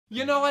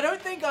You know, I don't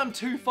think I'm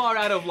too far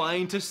out of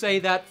line to say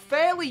that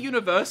fairly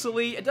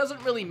universally, it doesn't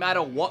really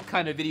matter what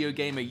kind of video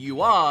gamer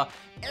you are,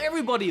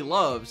 everybody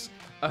loves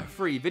a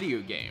free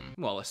video game.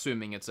 Well,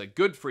 assuming it's a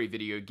good free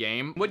video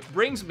game, which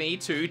brings me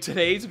to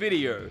today's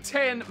video.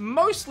 10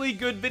 mostly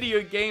good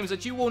video games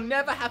that you will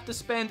never have to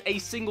spend a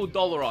single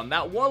dollar on.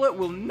 That wallet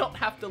will not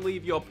have to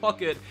leave your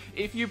pocket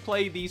if you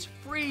play these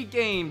free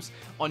games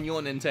on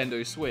your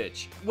Nintendo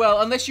Switch.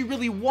 Well, unless you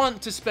really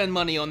want to spend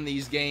money on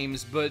these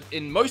games, but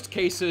in most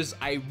cases,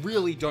 I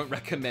really don't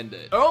recommend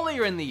it.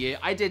 Earlier in the year,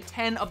 I did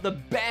 10 of the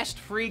best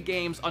free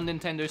games on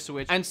Nintendo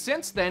Switch, and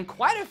since then,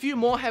 quite a few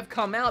more have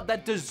come out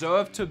that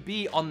deserve to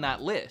be on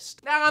that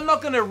list. Now, I'm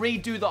not gonna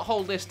redo the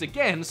whole list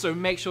again, so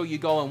make sure you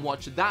go and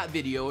watch that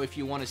video if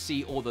you want to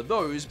see all of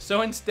those.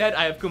 So instead,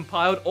 I have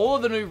compiled all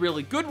of the new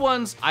really good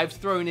ones. I've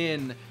thrown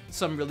in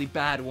some really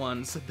bad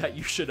ones that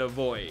you should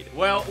avoid.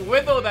 Well,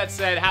 with all that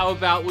said, how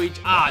about we...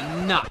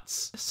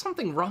 nuts. There's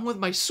something wrong with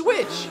my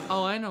Switch.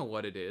 Oh, I know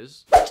what it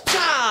is.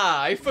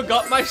 I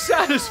forgot my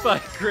Satisfy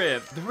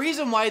grip. The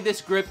reason why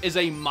this grip is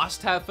a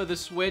must-have for the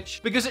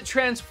Switch, because it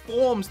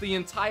transforms the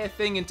entire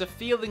thing into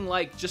feeling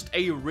like just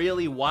a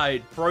really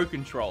wide Pro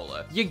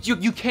controller.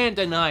 You can't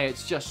deny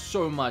it's just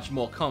so much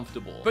more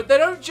comfortable. But they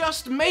don't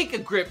just make a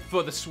grip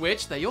for the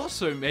Switch, they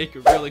also make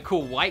a really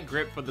cool white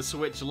grip for the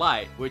Switch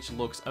Lite, which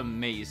looks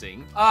amazing.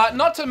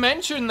 Not to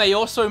mention, they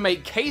also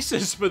make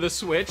cases for the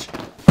Switch.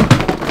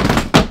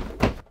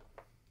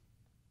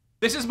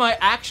 This is my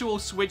actual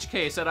Switch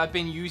case that I've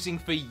been using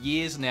for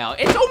years now.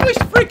 It's almost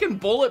freaking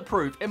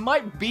bulletproof. It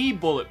might be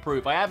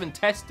bulletproof. I haven't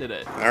tested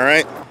it. All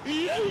right.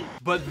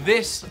 But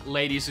this,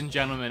 ladies and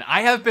gentlemen,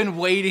 I have been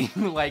waiting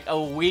like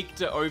a week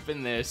to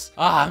open this.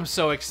 I'm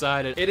so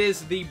excited. It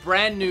is the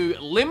brand new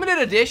limited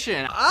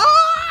edition.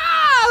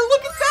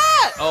 Look at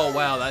that! Oh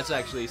wow, that's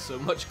actually so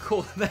much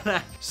cooler than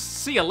I...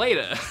 See you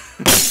later.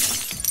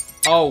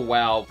 Oh,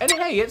 wow. And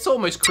hey, it's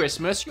almost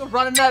Christmas. You're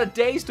running out of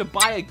days to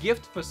buy a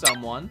gift for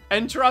someone.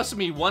 And trust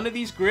me, one of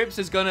these grips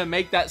is gonna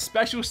make that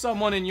special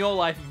someone in your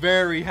life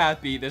very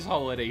happy this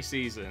holiday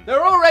season.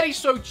 They're already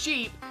so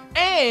cheap,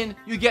 and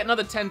you get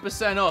another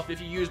 10% off if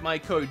you use my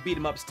code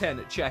BeatEmUps10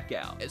 at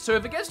checkout. So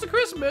if it gets to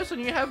Christmas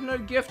and you have no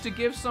gift to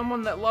give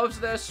someone that loves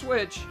their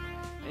Switch,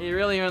 you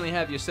really only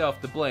have yourself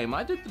to blame.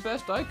 I did the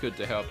best I could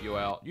to help you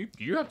out.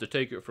 You have to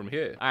take it from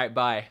here. All right,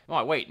 bye.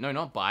 Oh, wait, no,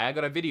 not bye. I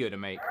got a video to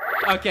make.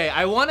 Okay,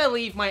 I want to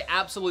leave my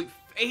absolute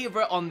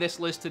favorite on this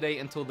list today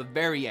until the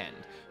very end.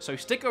 So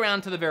stick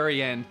around to the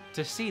very end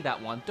to see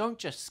that one. Don't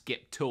just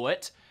skip to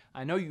it.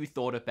 I know you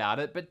thought about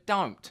it, but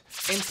don't.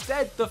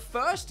 Instead, the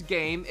first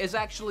game is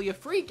actually a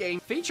free game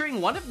featuring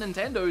one of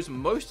Nintendo's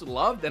most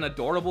loved and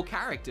adorable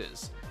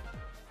characters,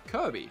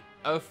 Kirby.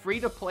 A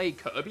free-to-play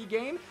Kirby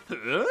game?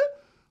 Huh?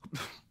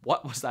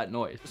 What was that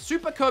noise?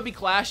 Super Kirby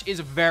Clash is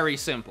very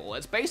simple.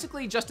 It's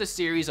basically just a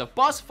series of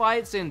boss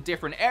fights in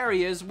different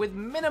areas with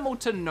minimal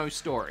to no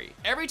story.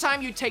 Every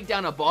time you take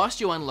down a boss,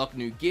 you unlock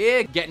new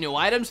gear, get new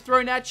items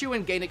thrown at you,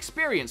 and gain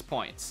experience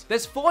points.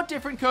 There's 4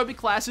 different Kirby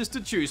classes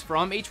to choose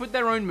from, each with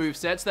their own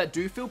movesets that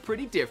do feel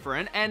pretty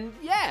different, and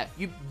yeah,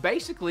 you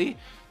basically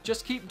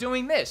just keep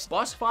doing this.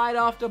 Boss fight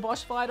after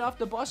boss fight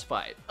after boss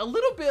fight. A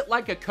little bit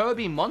like a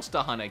Kirby Monster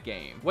Hunter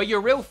game, where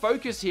your real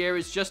focus here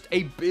is just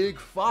a big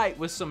fight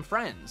with some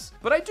friends.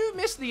 But I do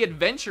miss the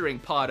adventuring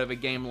part of a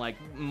game like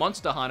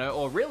Monster Hunter,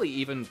 or really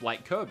even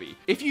like Kirby.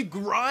 If you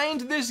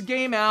grind this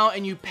game out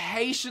and you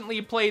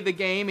patiently play the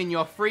game in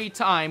your free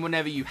time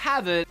whenever you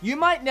have it, you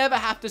might never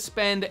have to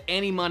spend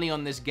any money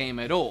on this game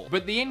at all.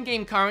 But the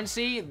in-game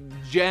currency,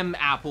 gem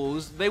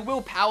apples, they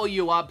will power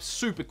you up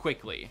super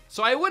quickly.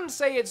 So I wouldn't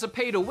say it's a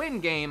pay-to-win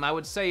game, I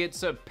would say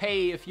it's a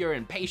pay if you're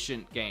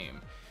impatient game,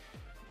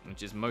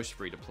 which is most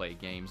free-to-play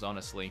games,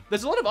 honestly.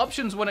 There's a lot of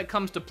options when it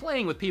comes to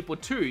playing with people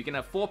too. You can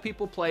have 4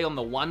 people play on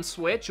the one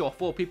Switch, or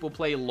 4 people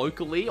play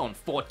locally on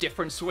 4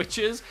 different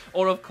Switches,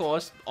 or of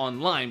course,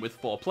 online with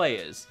 4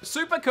 players.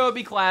 Super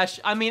Kirby Clash,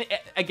 I mean,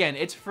 again,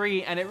 it's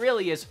free and it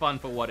really is fun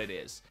for what it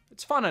is.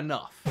 It's fun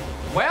enough.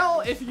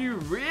 Well, if you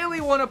really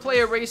want to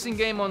play a racing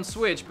game on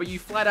Switch, but you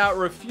flat out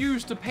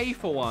refuse to pay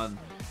for one,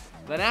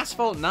 then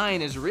Asphalt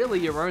 9 is really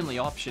your only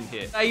option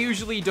here. I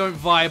usually don't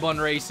vibe on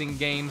racing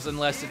games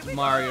unless it's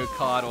Mario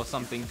Kart or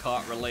something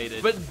kart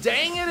related. But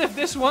dang it if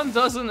this one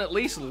doesn't at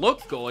least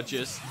look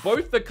gorgeous.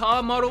 Both the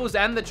car models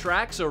and the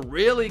tracks are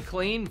really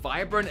clean,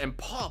 vibrant, and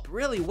pop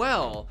really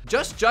well.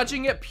 Just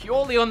judging it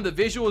purely on the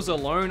visuals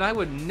alone, I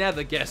would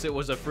never guess it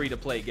was a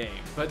free-to-play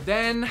game. But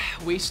then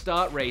we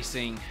start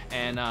racing,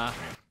 and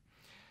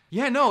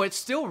yeah, no, it's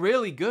still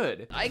really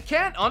good. I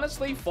can't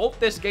honestly fault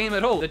this game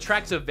at all. The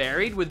tracks are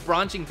varied with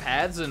branching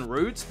paths and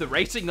routes. The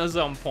racing is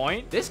on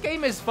point. This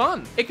game is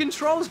fun. It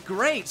controls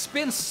great.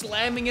 Spins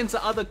slamming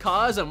into other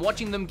cars and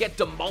watching them get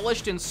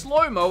demolished in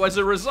slow-mo as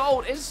a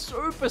result is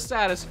super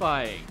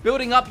satisfying.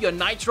 Building up your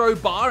nitro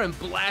bar and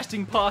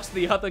blasting past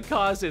the other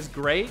cars is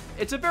great.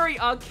 It's a very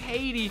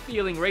arcadey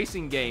feeling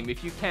racing game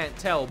if you can't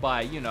tell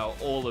by, you know,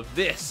 all of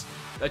this.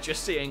 that you're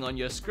seeing on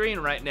your screen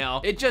right now.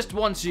 It just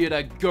wants you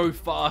to go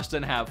fast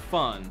and have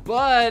fun.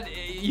 But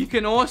you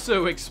can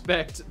also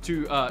expect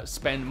to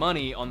spend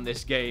money on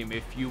this game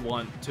if you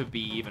want to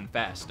be even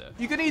faster.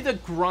 You can either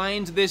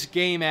grind this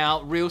game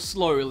out real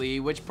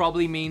slowly, which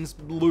probably means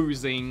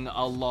losing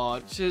a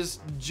lot, which is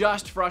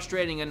just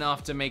frustrating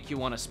enough to make you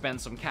want to spend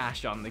some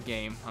cash on the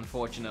game,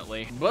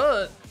 unfortunately.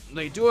 But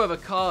they do have a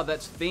car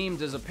that's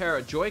themed as a pair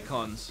of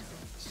Joy-Cons,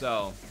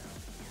 so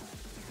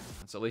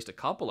that's at least a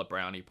couple of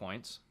brownie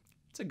points.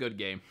 It's a good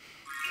game.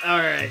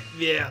 Alright,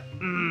 yeah.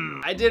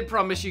 I did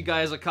promise you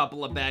guys a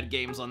couple of bad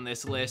games on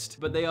this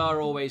list, but they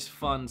are always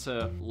fun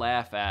to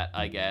laugh at,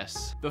 I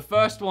guess. The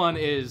first one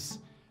is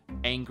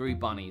Angry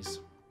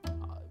Bunnies.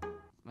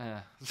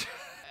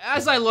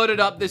 As I loaded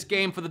up this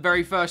game for the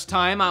very first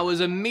time, I was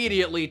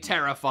immediately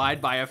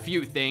terrified by a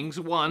few things.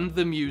 One,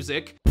 the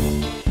music.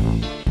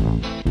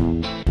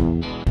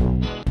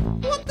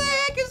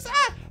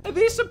 Are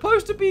these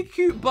supposed to be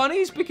cute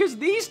bunnies? Because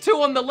these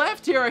two on the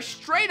left here are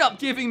straight up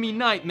giving me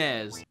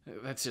nightmares.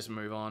 Let's just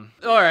move on.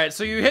 All right,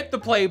 so you hit the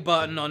play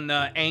button on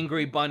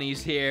Angry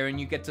Bunnies here and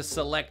you get to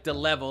select a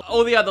level.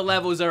 All the other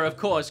levels are of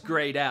course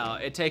grayed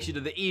out. It takes you to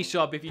the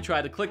eShop if you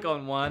try to click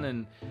on one,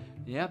 and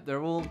yep,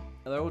 they're all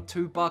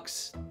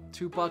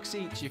 $2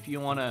 each if you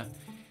wanna.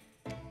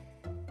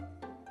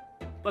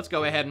 Let's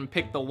go ahead and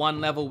pick the one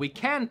level we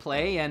can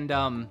play,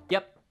 and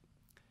yep.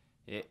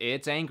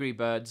 It's Angry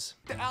Birds.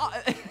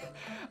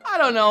 I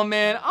don't know,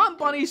 man. Aren't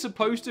bunnies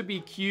supposed to be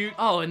cute?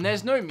 Oh, and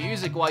there's no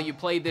music while you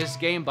play this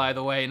game, by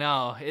the way.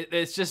 No,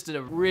 it's just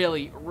a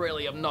really,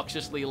 really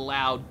obnoxiously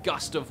loud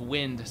gust of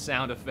wind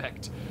sound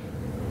effect.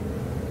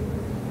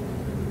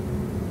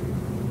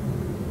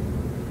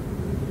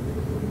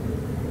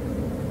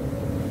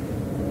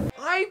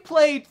 I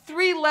played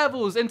 3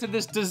 levels into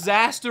this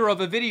disaster of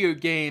a video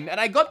game, and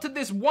I got to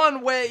this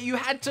one where you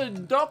had to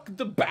knock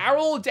the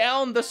barrel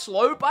down the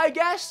slope, I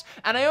guess,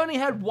 and I only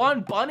had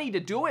one bunny to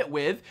do it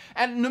with,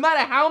 and no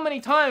matter how many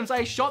times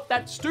I shot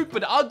that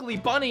stupid, ugly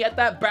bunny at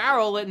that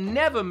barrel, it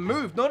never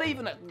moved, not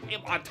even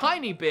a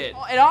tiny bit.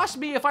 It asked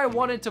me if I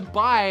wanted to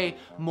buy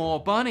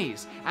more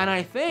bunnies, and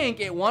I think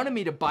it wanted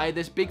me to buy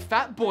this big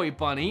fat boy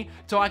bunny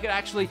so I could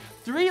actually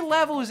 3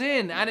 levels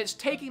in, and it's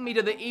taking me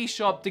to the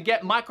eShop to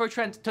get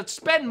microtrans to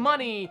spend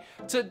money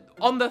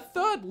on the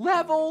 3rd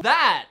level.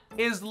 That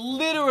is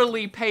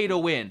literally pay to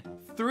win.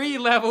 3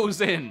 levels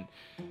in.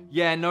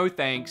 Yeah, no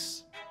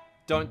thanks.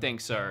 Don't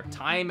think so.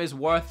 Time is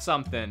worth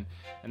something,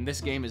 and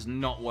this game is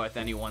not worth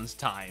anyone's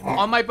time.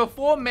 On my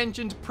before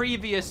mentioned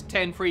previous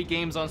 10 free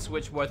games on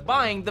Switch worth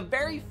buying, the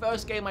very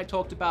first game I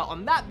talked about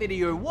on that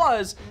video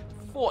was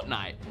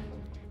Fortnite.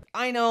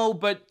 I know,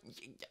 but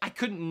I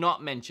couldn't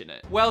not mention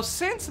it. Well,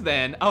 since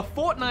then, a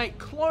Fortnite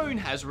clone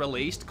has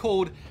released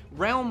called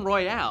Realm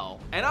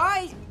Royale, and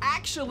I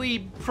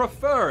actually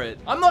prefer it.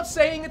 I'm not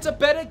saying it's a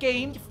better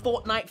game,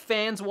 Fortnite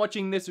fans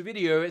watching this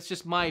video, it's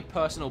just my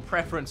personal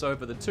preference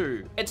over the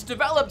two. It's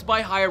developed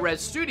by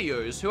Hi-Rez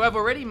Studios, who have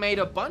already made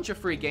a bunch of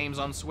free games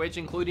on Switch,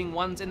 including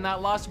ones in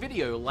that last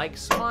video, like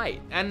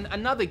Smite, and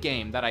another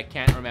game that I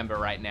can't remember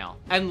right now.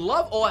 And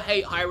love or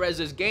hate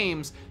Hi-Rez's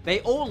games, they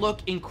all look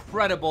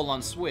incredible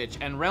on Switch,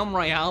 and Realm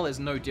Royale is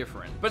no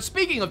different. But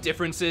speaking of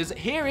differences,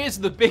 here is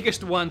the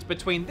biggest ones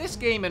between this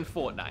game and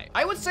Fortnite.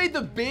 I would say the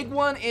big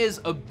one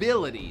is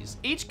abilities.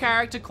 Each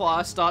character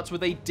class starts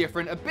with a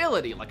different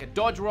ability, like a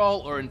dodge roll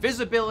or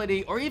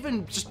invisibility, or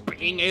even just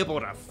being able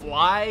to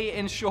fly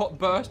in short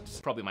bursts.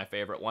 Probably my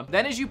favorite one.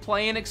 Then as you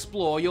play and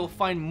explore, you'll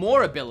find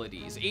more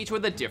abilities, each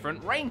with a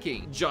different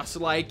ranking. Just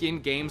like in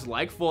games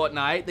like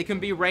Fortnite, they can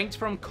be ranked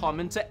from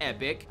common to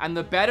epic, and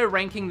the better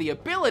ranking the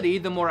ability,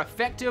 the more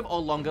effective or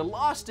longer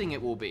lasting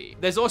it will be.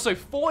 There's also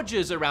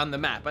forges around the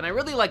map, and I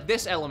really like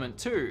this element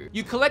too.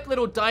 You collect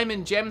little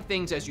diamond gem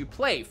things as you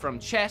play, from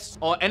chests,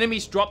 or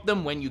enemies drop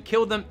them when you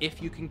kill them,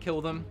 if you can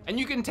kill them. And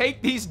you can take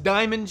these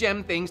diamond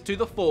gem things to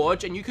the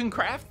forge, and you can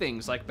craft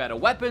things like better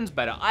weapons,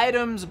 better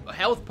items,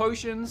 health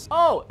potions.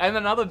 Oh, and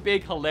another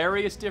big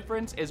hilarious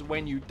difference is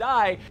when you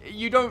die,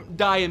 you don't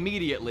die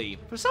immediately.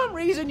 For some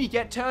reason, you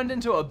get turned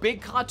into a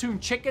big cartoon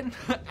chicken,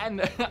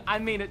 and I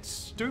mean, it's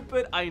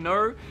stupid, I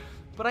know,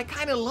 but I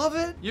kind of love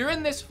it. You're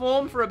in this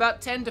form for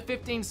about 10 to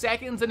 15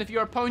 seconds, and if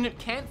your opponent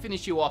can't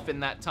finish you off in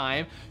that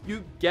time,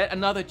 you get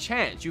another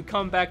chance. You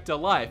come back to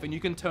life, and you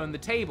can turn the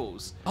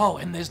tables. Oh,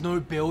 and there's no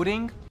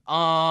building?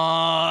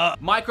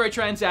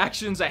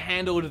 Microtransactions are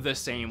handled the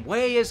same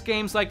way as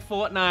games like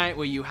Fortnite,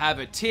 where you have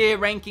a tier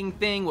ranking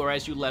thing, where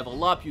as you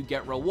level up, you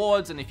get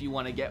rewards, and if you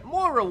want to get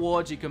more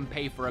rewards, you can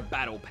pay for a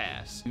battle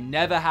pass. You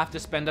never have to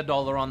spend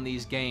 $1 on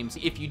these games.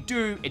 If you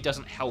do, it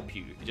doesn't help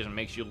you. It just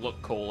makes you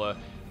look cooler,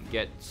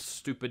 get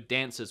stupid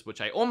dances,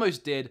 which I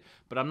almost did,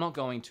 but I'm not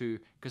going to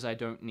because I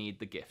don't need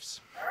the gifts.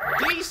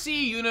 DC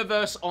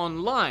Universe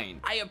Online.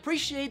 I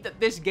appreciate that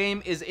this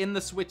game is in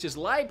the Switch's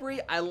library.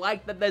 I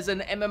like that there's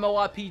an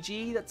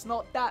MMORPG that's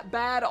not that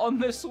bad on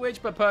the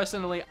Switch, but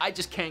personally, I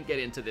just can't get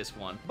into this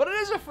one. But it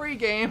is a free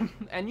game,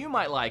 and you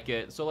might like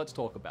it, so let's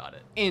talk about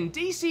it. In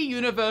DC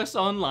Universe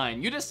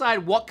Online, you decide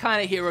what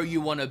kind of hero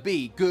you want to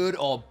be, good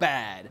or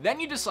bad. Then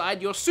you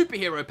decide your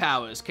superhero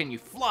powers. Can you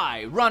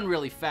fly, run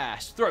really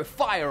fast, throw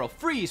fire, or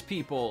freeze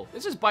people?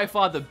 This is by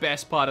far the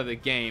best part of the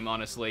game,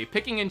 honestly.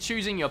 Picking and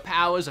choosing your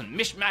powers and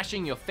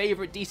mishmashing your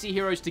favorite DC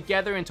heroes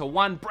together into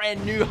one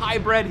brand new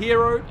hybrid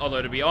hero.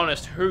 Although, to be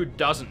honest, who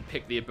doesn't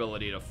pick the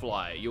ability to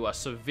fly? You are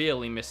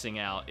severely missing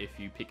out if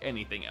you pick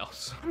anything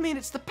else. I mean,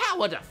 it's the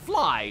power to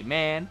fly,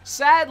 man.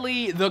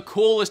 Sadly, the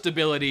coolest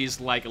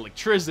abilities like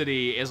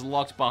electricity is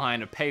locked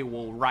behind a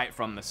paywall right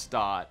from the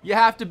start. You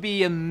have to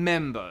be a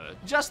member,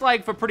 just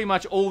like for pretty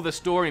much all the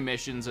story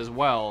missions as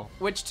well,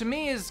 which to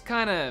me is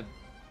kinda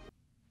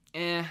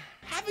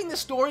Having the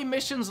story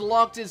missions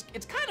locked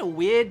it's kind of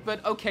weird,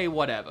 but okay,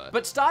 whatever.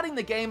 But starting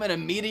the game and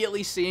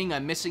immediately seeing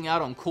I'm missing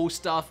out on cool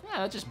stuff,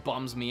 that just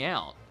bums me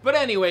out. But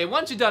anyway,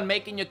 once you're done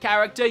making your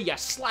character, you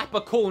slap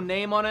a cool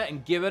name on it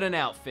and give it an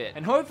outfit.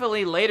 And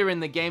hopefully later in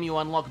the game you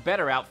unlock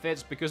better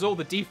outfits because all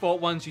the default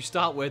ones you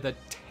start with are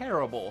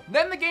terrible.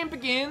 Then the game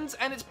begins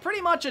and it's pretty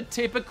much a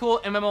typical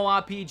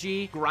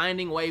MMORPG,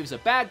 grinding waves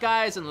of bad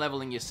guys and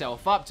leveling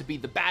yourself up to be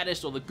the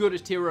baddest or the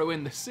goodest hero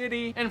in the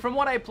city. And from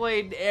what I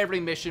played, every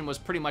mission was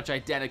pretty much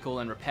identical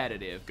and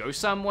repetitive. Go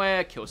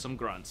somewhere, kill some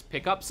grunts,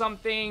 pick up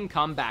something,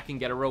 come back and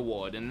get a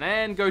reward, and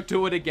then go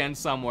do it again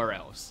somewhere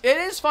else. It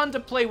is fun to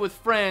play with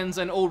friends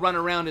and all run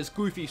around as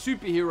goofy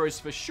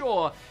superheroes for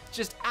sure,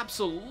 just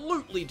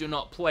absolutely do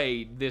not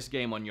play this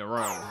game on your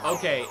own.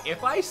 Okay,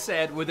 if I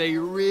said with a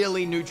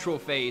really neutral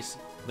face,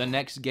 the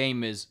next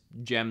game is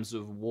Gems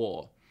of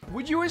War,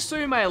 would you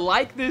assume I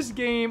like this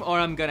game or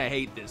I'm gonna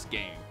hate this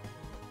game?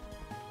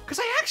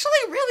 Because I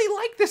actually really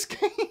like this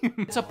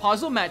game. It's a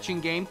puzzle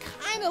matching game,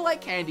 kind of like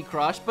Candy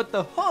Crush, but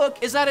the hook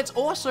is that it's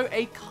also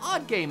a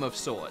card game of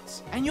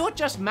sorts. And you're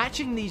just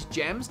matching these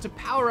gems to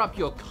power up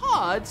your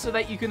cards so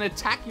that you can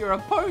attack your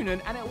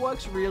opponent, and it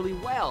works really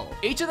well.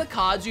 Each of the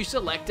cards you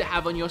select to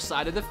have on your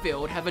side of the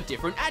field have a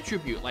different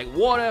attribute, like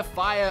water,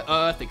 fire,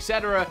 earth,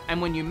 etc. And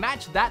when you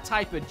match that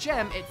type of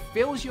gem, it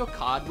fills your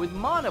card with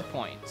mana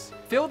points.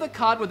 Fill the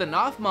card with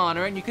enough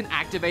mana and you can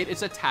activate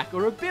its attack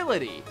or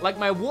ability. Like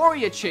my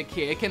warrior chick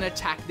here can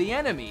attack the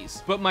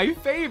enemies. But my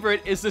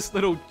favorite is this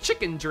little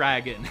chicken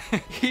dragon.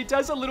 He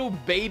does a little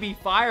baby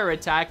fire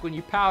attack when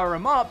you power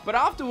him up, but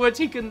afterwards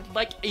he can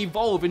like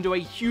evolve into a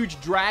huge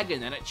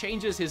dragon and it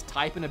changes his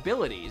type and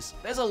abilities.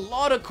 There's a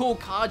lot of cool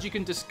cards you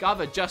can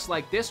discover just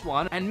like this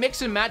one, and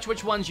mix and match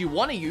which ones you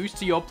want to use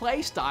to your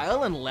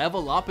playstyle and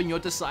level up in your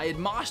desired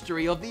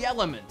mastery of the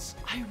elements.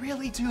 I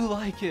really do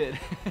like it.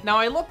 Now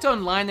I looked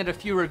online at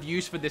a few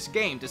reviews for this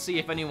game to see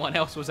if anyone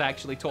else was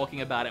actually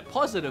talking about it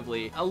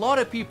positively. A lot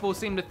of people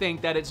seem to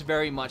think that it's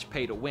very much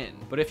pay to win.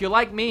 But if you're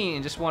like me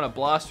and just want to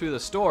blast through the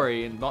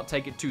story and not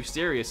take it too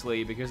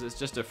seriously because it's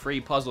just a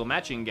free puzzle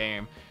matching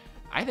game,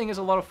 I think it's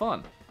a lot of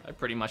fun. I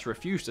pretty much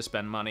refuse to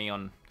spend money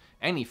on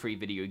any free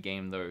video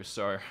game though,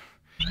 so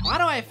why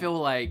do I feel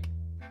like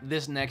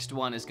this next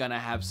one is gonna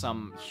have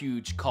some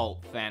huge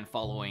cult fan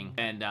following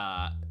and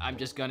I'm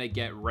just gonna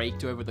get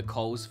raked over the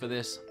coals for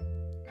this?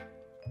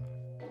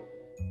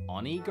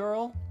 Oni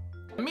Girl?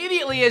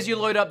 Immediately as you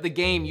load up the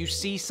game, you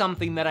see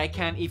something that I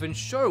can't even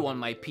show on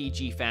my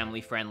PG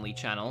family-friendly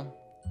channel.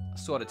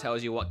 Sort of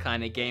tells you what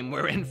kind of game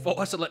we're in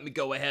for, so let me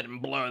go ahead and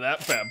blur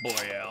that bad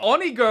boy out.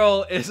 Oni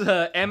Girl is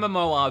a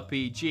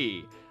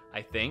MMORPG,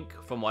 I think,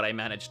 from what I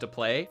managed to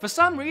play. For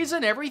some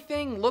reason,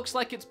 everything looks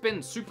like it's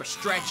been super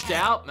stretched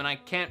out and I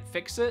can't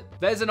fix it.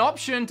 There's an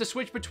option to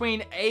switch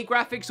between A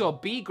graphics or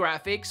B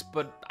graphics,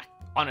 but I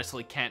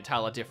honestly can't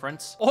tell a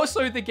difference.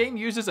 Also, the game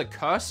uses a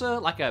cursor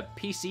like a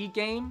PC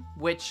game,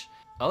 which,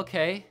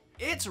 okay.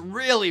 It's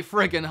really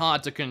friggin'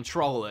 hard to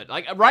control it.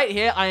 Like, right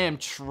here, I am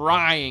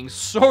trying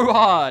so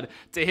hard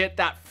to hit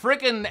that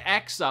friggin'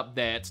 X up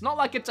there. It's not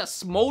like it's a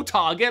small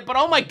target, but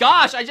oh my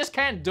gosh, I just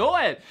can't do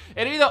it.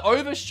 It either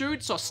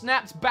overshoots or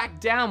snaps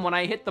back down when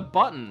I hit the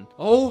button.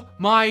 Oh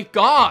my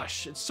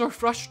gosh, it's so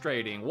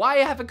frustrating. Why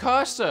have a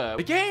cursor?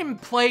 The game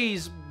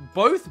plays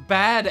both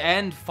bad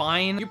and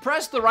fine. You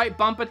press the right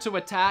bumper to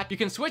attack, you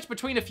can switch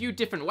between a few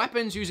different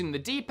weapons using the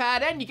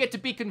D-pad, and you get to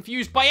be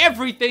confused by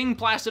everything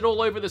plastered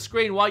all over the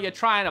screen while you're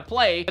trying to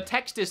play. The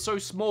text is so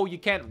small you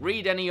can't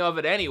read any of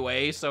it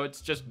anyway, so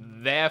it's just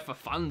there for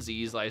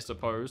funsies, I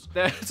suppose.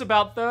 There's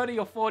about 30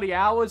 or 40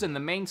 hours in the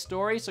main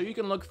story, so you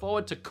can look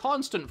forward to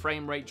constant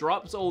frame rate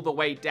drops all the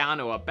way down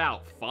to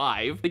about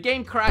 5. The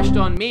game crashed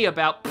on me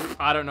about,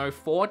 I don't know,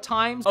 4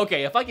 times.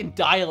 Okay, if I can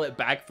dial it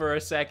back for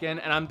a second,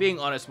 and I'm being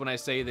honest when I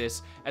say this,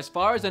 as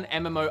far as an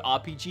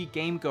MMORPG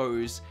game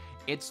goes,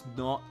 it's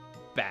not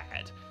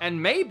bad.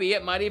 And maybe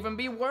it might even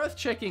be worth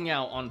checking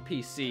out on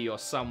PC or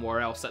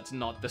somewhere else that's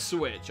not the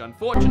Switch.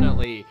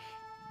 Unfortunately,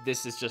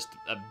 this is just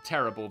a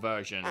terrible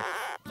version.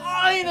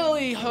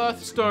 Finally,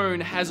 Hearthstone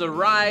has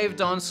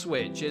arrived on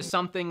Switch. Is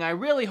something I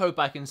really hope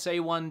I can say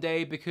one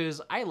day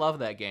because I love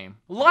that game.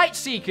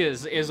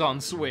 Lightseekers is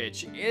on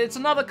Switch. It's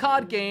another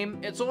card game.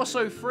 It's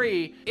also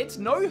free. It's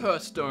no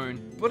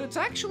Hearthstone, but it's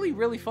actually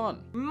really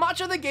fun.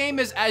 Much of the game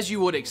is as you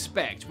would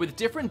expect, with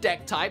different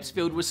deck types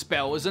filled with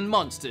spells and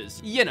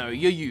monsters. You know,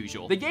 your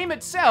usual. The game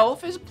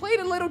itself is played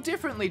a little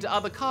differently to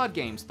other card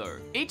games though.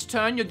 Each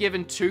turn you're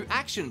given 2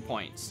 action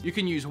points. You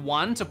can use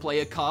one to play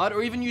a card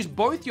or even use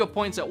both your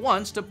points at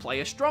once to play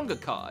a stronger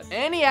card.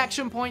 Any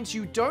action points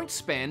you don't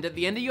spend at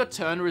the end of your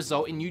turn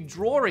result in you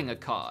drawing a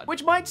card,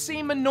 which might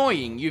seem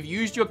annoying. You've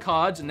used your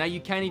cards and now you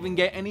can't even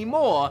get any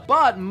more,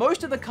 but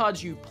most of the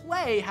cards you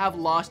play have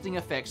lasting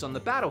effects on the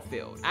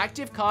battlefield.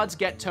 Active cards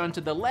get turned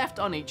to the left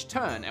on each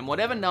turn, and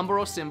whatever number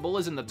or symbol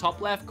is in the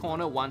top left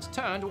corner once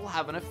turned will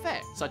have an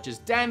effect, such as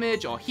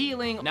damage or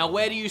healing. Now,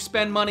 where do you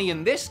spend money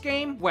in this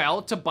game?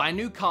 Well, to buy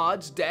new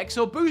cards, decks,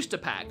 or booster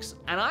packs.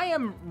 And I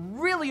am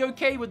really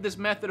okay with this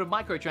method of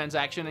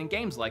microtransaction in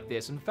games like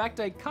this. In fact,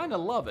 I kinda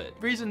love it.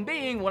 Reason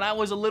being, when I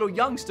was a little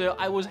youngster,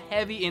 I was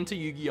heavy into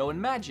Yu-Gi-Oh!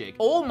 And Magic.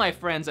 All my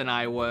friends and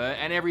I were,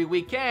 and every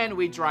weekend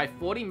we'd drive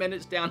 40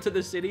 minutes down to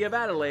the city of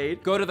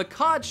Adelaide, go to the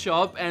card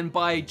shop, and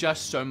buy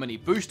just so many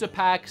booster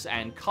packs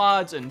and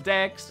cards and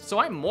decks. So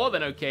I'm more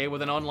than okay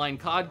with an online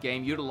card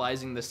game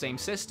utilizing the same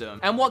system.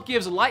 And what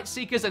gives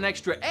Lightseekers an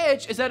extra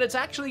edge is that it's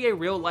actually a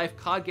real-life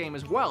card game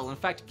as well. In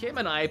fact, Kim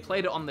and I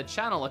played it on the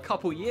channel a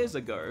couple years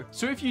ago.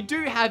 So if you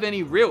do have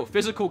any real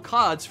physical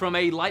cards from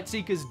a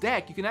Lightseekers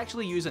deck, you can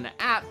actually use an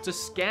app to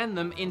scan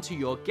them into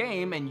your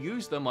game and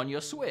use them on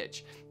your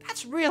Switch.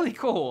 That's really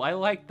cool, I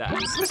like that.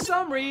 For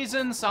some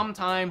reason,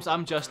 sometimes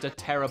I'm just a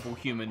terrible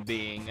human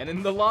being, and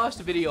in the last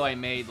video I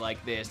made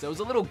like this, there was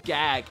a little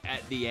gag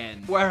at the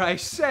end where I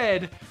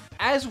said,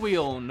 as we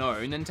all know,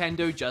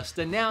 Nintendo just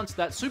announced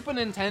that Super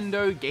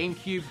Nintendo,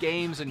 GameCube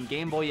games, and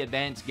Game Boy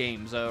Advance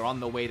games are on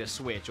the way to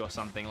Switch or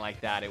something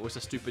like that. It was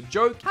a stupid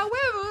joke.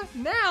 However,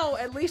 now,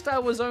 at least I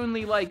was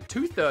only like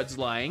 2/3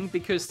 lying,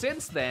 because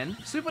since then,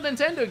 Super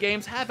Nintendo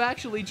games have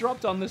actually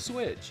dropped on the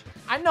Switch.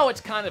 I know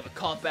it's kind of a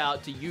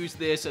cop-out to use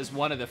this as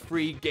one of the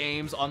free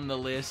games on the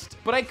list,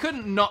 but I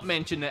couldn't not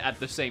mention it at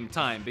the same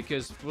time,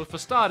 because, well, for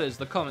starters,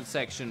 the comment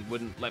section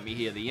wouldn't let me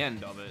hear the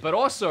end of it. But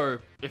also,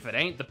 if it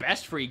ain't the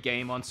best free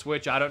game on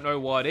Switch, I don't know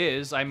what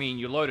is. I mean,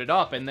 you load it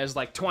up and there's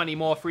like 20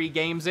 more free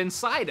games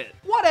inside it.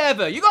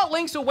 Whatever, you got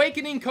Link's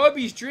Awakening,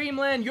 Kirby's Dream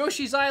Land,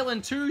 Yoshi's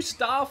Island 2,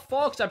 Star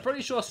Fox, I'm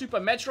pretty sure Super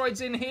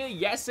Metroid's in here.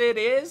 Yes, it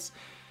is.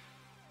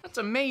 That's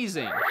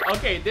amazing.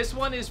 Okay, this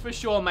one is for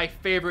sure my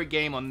favorite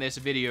game on this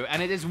video,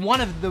 and it is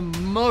one of the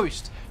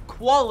most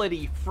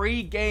quality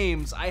free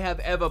games I have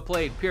ever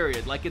played,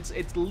 period. Like, it's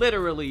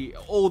literally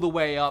all the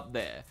way up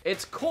there.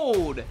 It's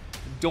called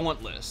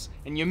Dauntless,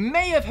 and you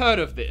may have heard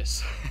of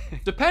this.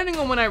 Depending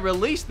on when I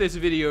release this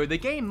video, the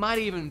game might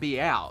even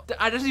be out.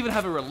 I don't even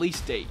have a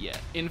release date yet.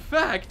 In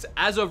fact,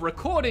 as of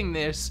recording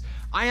this,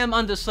 I am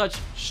under such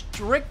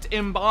strict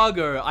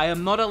embargo, I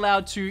am not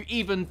allowed to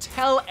even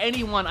tell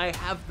anyone I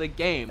have the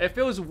game. It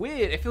feels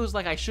weird. It feels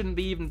like I shouldn't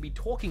even be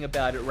talking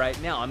about it right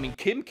now. I mean,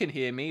 Kim can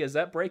hear me. Is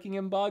that breaking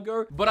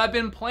embargo? But I've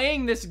been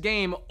playing this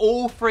game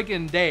all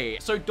friggin' day.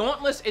 So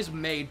Dauntless is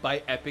made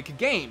by Epic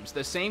Games,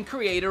 the same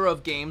creator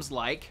of games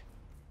like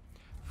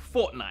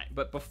Fortnite.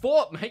 But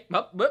before,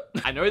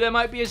 I know there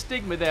might be a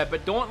stigma there,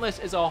 but Dauntless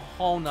is a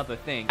whole nother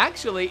thing.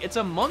 Actually, it's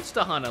a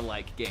Monster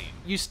Hunter-like game.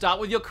 You start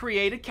with your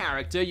created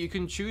character. You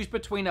can choose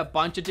between a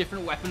bunch of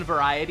different weapon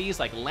varieties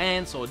like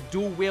lance or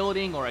dual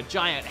wielding or a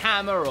giant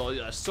hammer or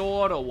a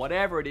sword or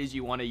whatever it is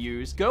you want to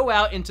use. Go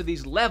out into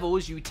these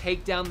levels, you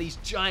take down these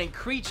giant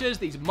creatures,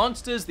 these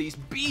monsters, these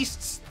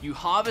beasts. You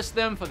harvest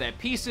them for their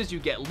pieces, you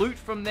get loot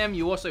from them.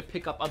 You also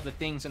pick up other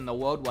things in the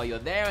world while you're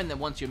there, and then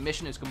once your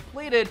mission is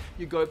completed,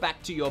 you go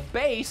back to your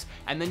base,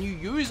 and then you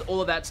use all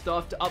of that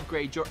stuff to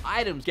upgrade your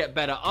items, get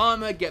better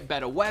armor, get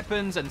better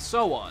weapons, and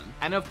so on.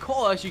 And of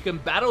course, you can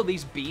battle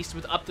these beasts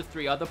with up to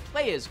 3 other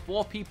players,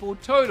 4 people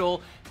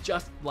total,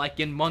 just like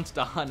in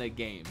Monster Hunter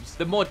games.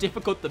 The more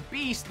difficult the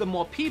beast, the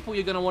more people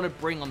you're going to want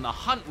to bring on the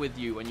hunt with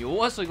you, and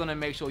you're also going to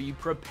make sure you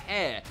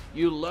prepare.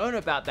 You learn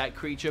about that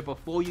creature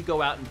before you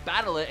go out and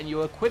battle it, and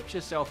you equip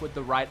yourself with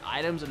the right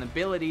items and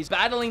abilities.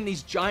 Battling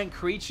these giant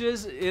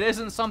creatures, it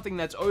isn't something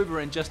that's over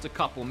in just a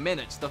couple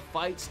minutes. The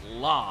fights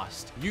last.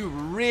 You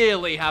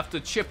really have to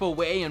chip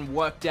away and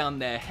work down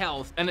their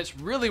health, and it's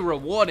really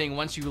rewarding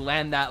once you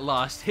land that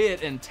last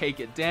hit and take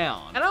it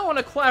down. And I want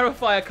to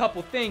clarify a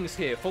couple things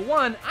here. For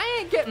one, I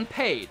ain't getting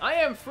paid. I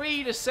am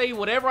free to say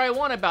whatever I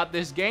want about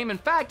this game. In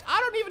fact, I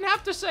don't even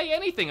have to say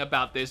anything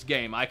about this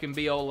game. I can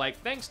be all like,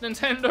 thanks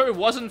Nintendo,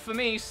 wasn't for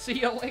me,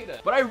 see you later.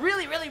 But I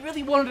really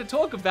wanted to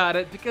talk about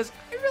it because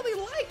I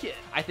really like like it.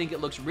 I think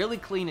it looks really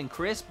clean and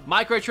crisp.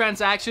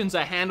 Microtransactions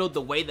are handled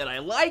the way that I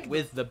like.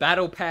 With the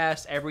battle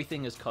pass,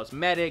 everything is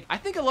cosmetic. I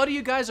think a lot of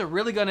you guys are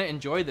really gonna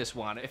enjoy this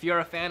one. If you're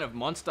a fan of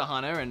Monster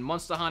Hunter, and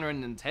Monster Hunter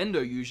and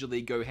Nintendo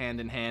usually go hand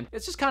in hand,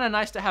 it's just kind of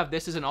nice to have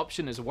this as an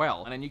option as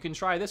well. And then you can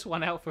try this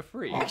one out for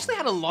free. I actually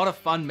had a lot of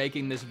fun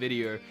making this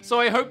video. So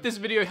I hope this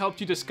video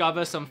helped you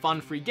discover some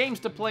fun free games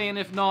to play, and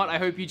if not, I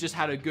hope you just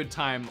had a good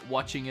time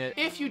watching it.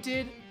 If you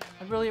did,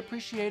 I'd really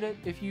appreciate it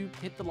if you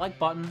hit the like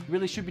button. You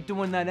really should be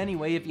doing that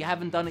anyway if you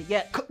haven't done it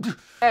yet.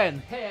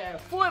 And hey,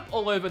 flip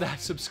all over that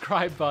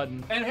subscribe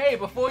button. And hey,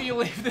 before you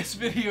leave this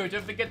video,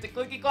 don't forget to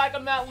clicky-clack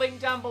on that link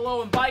down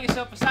below and buy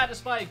yourself a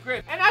Satisfying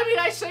grip. And I mean,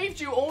 I saved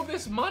you all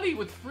this money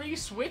with free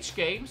Switch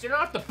games. You don't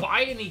have to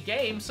buy any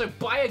games, so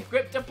buy a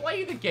grip to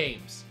play the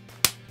games.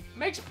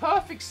 Makes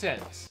perfect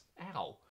sense. Ow.